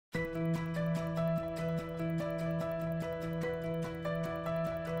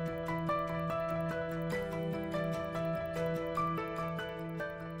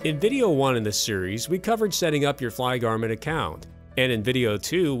In video 1 in this series, we covered setting up your FlyGarmin account, and in video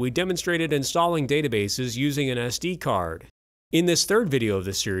 2, we demonstrated installing databases using an SD card. In this third video of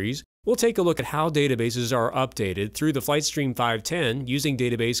the series, we'll take a look at how databases are updated through the FlightStream 510 using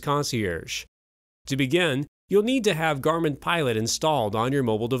Database Concierge. To begin, you'll need to have Garmin Pilot installed on your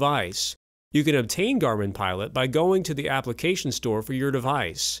mobile device. You can obtain Garmin Pilot by going to the application store for your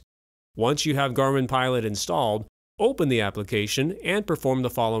device. Once you have Garmin Pilot installed, open the application and perform the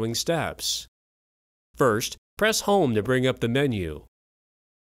following steps. First, press Home to bring up the menu.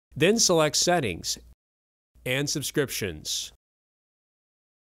 Then select Settings and Subscriptions.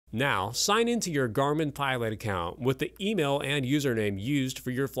 Now, sign into your Garmin Pilot account with the email and username used for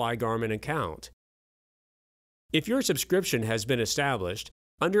your FlyGarmin account. If your subscription has been established,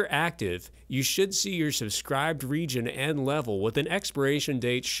 under Active, you should see your subscribed region and level with an expiration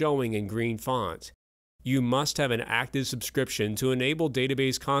date showing in green font. You must have an active subscription to enable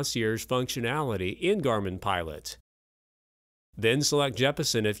Database Concierge functionality in Garmin Pilot. Then select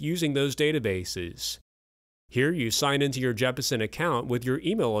Jeppesen if using those databases. Here you sign into your Jeppesen account with your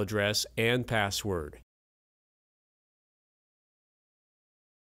email address and password.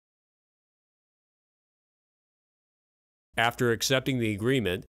 After accepting the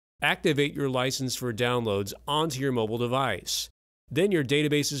agreement, activate your license for downloads onto your mobile device. Then your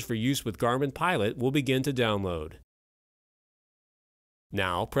databases for use with Garmin Pilot will begin to download.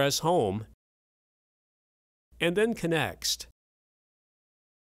 Now press Home and then Next.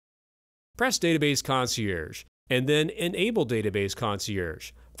 Press Database Concierge and then Enable Database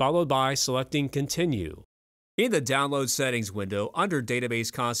Concierge, followed by selecting Continue. In the Download Settings window under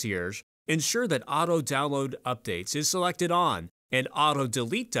Database Concierge, ensure that Auto Download Updates is selected on and Auto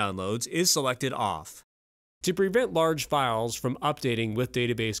Delete Downloads is selected off. To prevent large files from updating with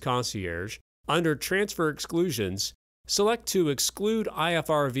Database Concierge, under Transfer Exclusions, select to exclude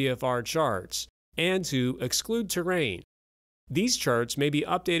IFR/VFR charts and to exclude terrain. These charts may be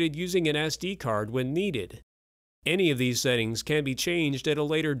updated using an SD card when needed. Any of these settings can be changed at a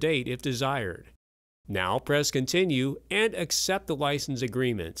later date if desired. Now press Continue and accept the license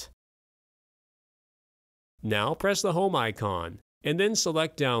agreement. Now press the Home icon and then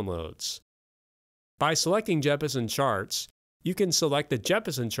select Downloads. By selecting Jeppesen Charts, you can select the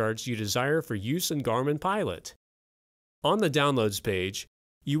Jeppesen charts you desire for use in Garmin Pilot. On the Downloads page,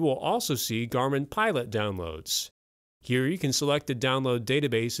 you will also see Garmin Pilot Downloads. Here you can select to download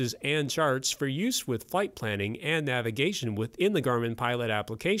databases and charts for use with flight planning and navigation within the Garmin Pilot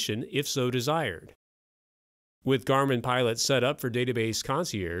application if so desired. With Garmin Pilot set up for Database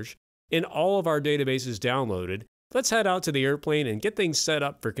Concierge, and all of our databases downloaded, let's head out to the airplane and get things set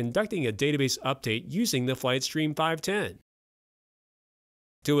up for conducting a database update using the FlightStream 510.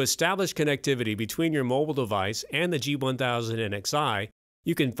 To establish connectivity between your mobile device and the G1000 NXI,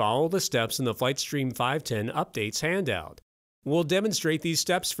 you can follow the steps in the FlightStream 510 Updates handout. We'll demonstrate these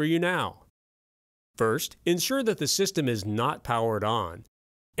steps for you now. First, ensure that the system is not powered on,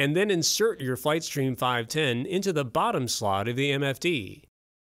 and then insert your FlightStream 510 into the bottom slot of the MFD.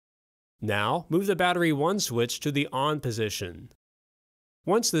 Now, move the battery 1 switch to the on position.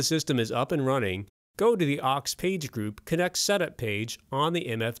 Once the system is up and running, go to the aux page group Connect Setup page on the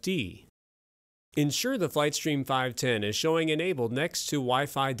MFD. Ensure the FlightStream 510 is showing enabled next to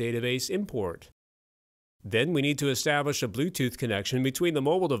Wi-Fi database import. Then we need to establish a Bluetooth connection between the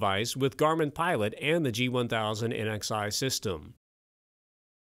mobile device with Garmin Pilot and the G1000 NXI system.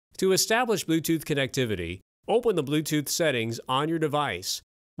 To establish Bluetooth connectivity, open the Bluetooth settings on your device.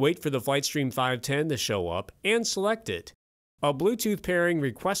 Wait for the FlightStream 510 to show up and select it. A Bluetooth pairing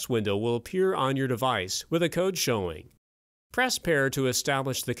request window will appear on your device with a code showing. Press Pair to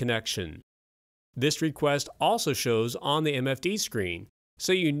establish the connection. This request also shows on the MFD screen,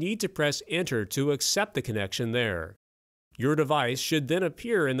 so you need to press Enter to accept the connection there. Your device should then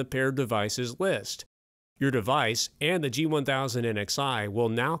appear in the paired devices list. Your device and the G1000 NXI will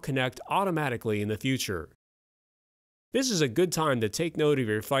now connect automatically in the future. This is a good time to take note of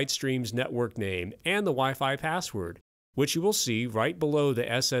your FlightStream's network name and the Wi-Fi password, which you will see right below the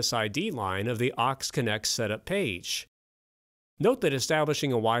SSID line of the aux Connect Setup page. Note that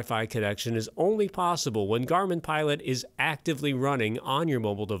establishing a Wi-Fi connection is only possible when Garmin Pilot is actively running on your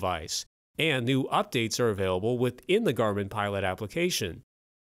mobile device, and new updates are available within the Garmin Pilot application.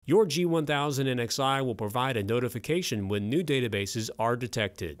 Your G1000 NXI will provide a notification when new databases are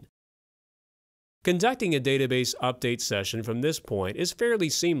detected. Conducting a database update session from this point is fairly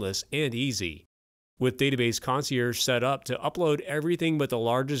seamless and easy. With Database Concierge set up to upload everything but the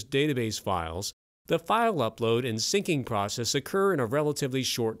largest database files, the file upload and syncing process occur in a relatively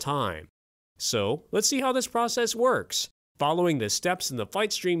short time. So, let's see how this process works. following the steps in the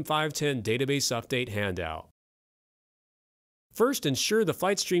Flightstream 510 database update handout. First, ensure the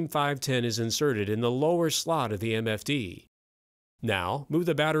Flightstream 510 is inserted in the lower slot of the MFD. Now, move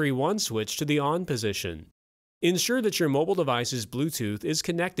the battery 1 switch to the on position. Ensure that your mobile device's Bluetooth is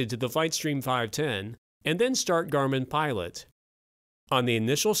connected to the Flightstream 510, and then start Garmin Pilot. On the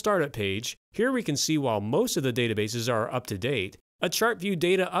initial startup page, here we can see while most of the databases are up to date, a ChartView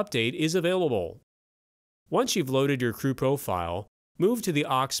data update is available. Once you've loaded your crew profile, move to the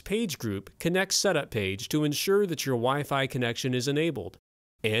aux page group Connect Setup page to ensure that your Wi-Fi connection is enabled.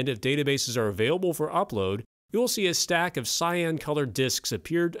 And if databases are available for upload, you'll see a stack of cyan-colored disks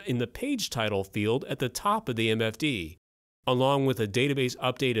appeared in the page title field at the top of the MFD, along with a database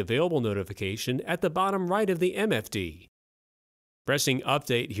update available notification at the bottom right of the MFD. Pressing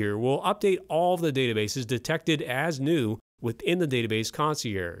Update here will update all of the databases detected as new within the database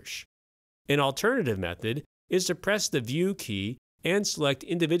concierge. An alternative method is to press the View key and select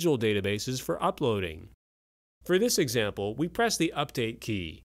individual databases for uploading. For this example, we press the Update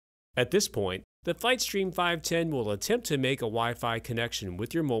key. At this point, the Flightstream 510 will attempt to make a Wi-Fi connection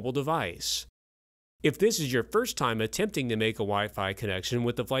with your mobile device. If this is your first time attempting to make a Wi-Fi connection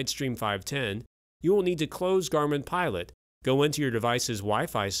with the Flightstream 510, you will need to close Garmin Pilot, go into your device's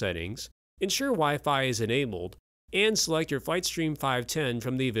Wi-Fi settings, ensure Wi-Fi is enabled, and select your Flightstream 510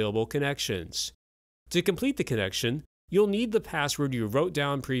 from the available connections. To complete the connection, you'll need the password you wrote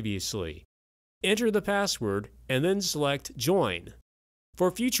down previously. Enter the password and then select Join.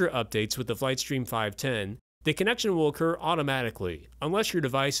 For future updates with the Flightstream 510, the connection will occur automatically unless your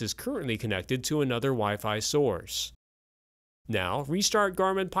device is currently connected to another Wi-Fi source. Now, restart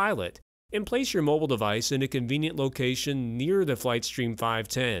Garmin Pilot and place your mobile device in a convenient location near the Flightstream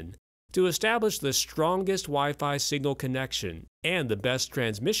 510 to establish the strongest Wi-Fi signal connection and the best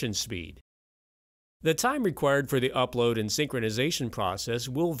transmission speed. The time required for the upload and synchronization process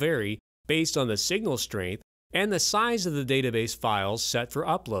will vary based on the signal strength and the size of the database files set for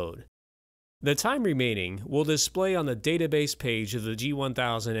upload. The time remaining will display on the database page of the G1000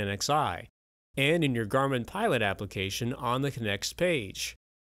 NXI and in your Garmin Pilot application on the next page.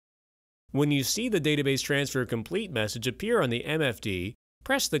 When you see the database transfer complete message appear on the MFD,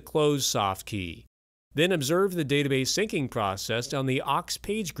 press the Close Soft key. Then observe the database syncing process on the aux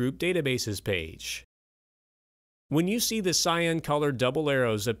page group databases page. When you see the cyan-colored double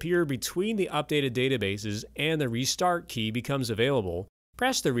arrows appear between the updated databases and the Restart key becomes available,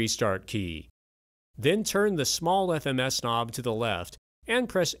 press the Restart key. Then turn the small FMS knob to the left and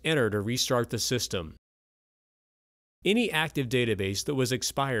press Enter to restart the system. Any active database that was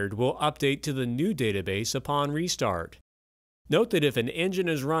expired will update to the new database upon restart. Note that if an engine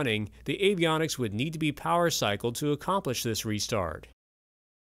is running, the avionics would need to be power cycled to accomplish this restart.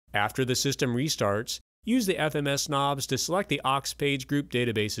 After the system restarts, use the FMS knobs to select the aux page group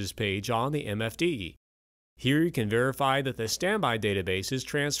databases page on the MFD. Here you can verify that the standby database is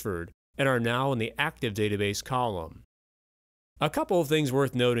transferred and are now in the active database column. A couple of things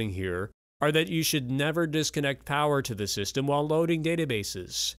worth noting here are that you should never disconnect power to the system while loading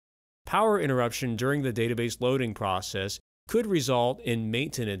databases. Power interruption during the database loading process could result in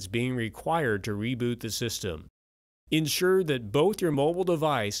maintenance being required to reboot the system. Ensure that both your mobile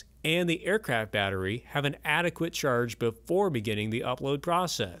device and the aircraft battery have an adequate charge before beginning the upload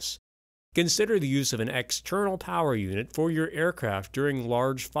process. Consider the use of an external power unit for your aircraft during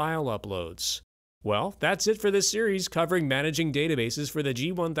large file uploads. Well, that's it for this series covering managing databases for the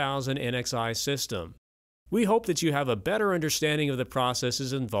G1000 NXI system. We hope that you have a better understanding of the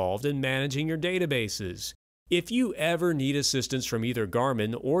processes involved in managing your databases. If you ever need assistance from either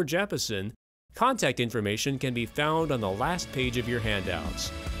Garmin or Jeppesen, contact information can be found on the last page of your handouts.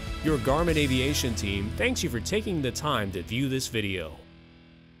 Your Garmin Aviation team thanks you for taking the time to view this video.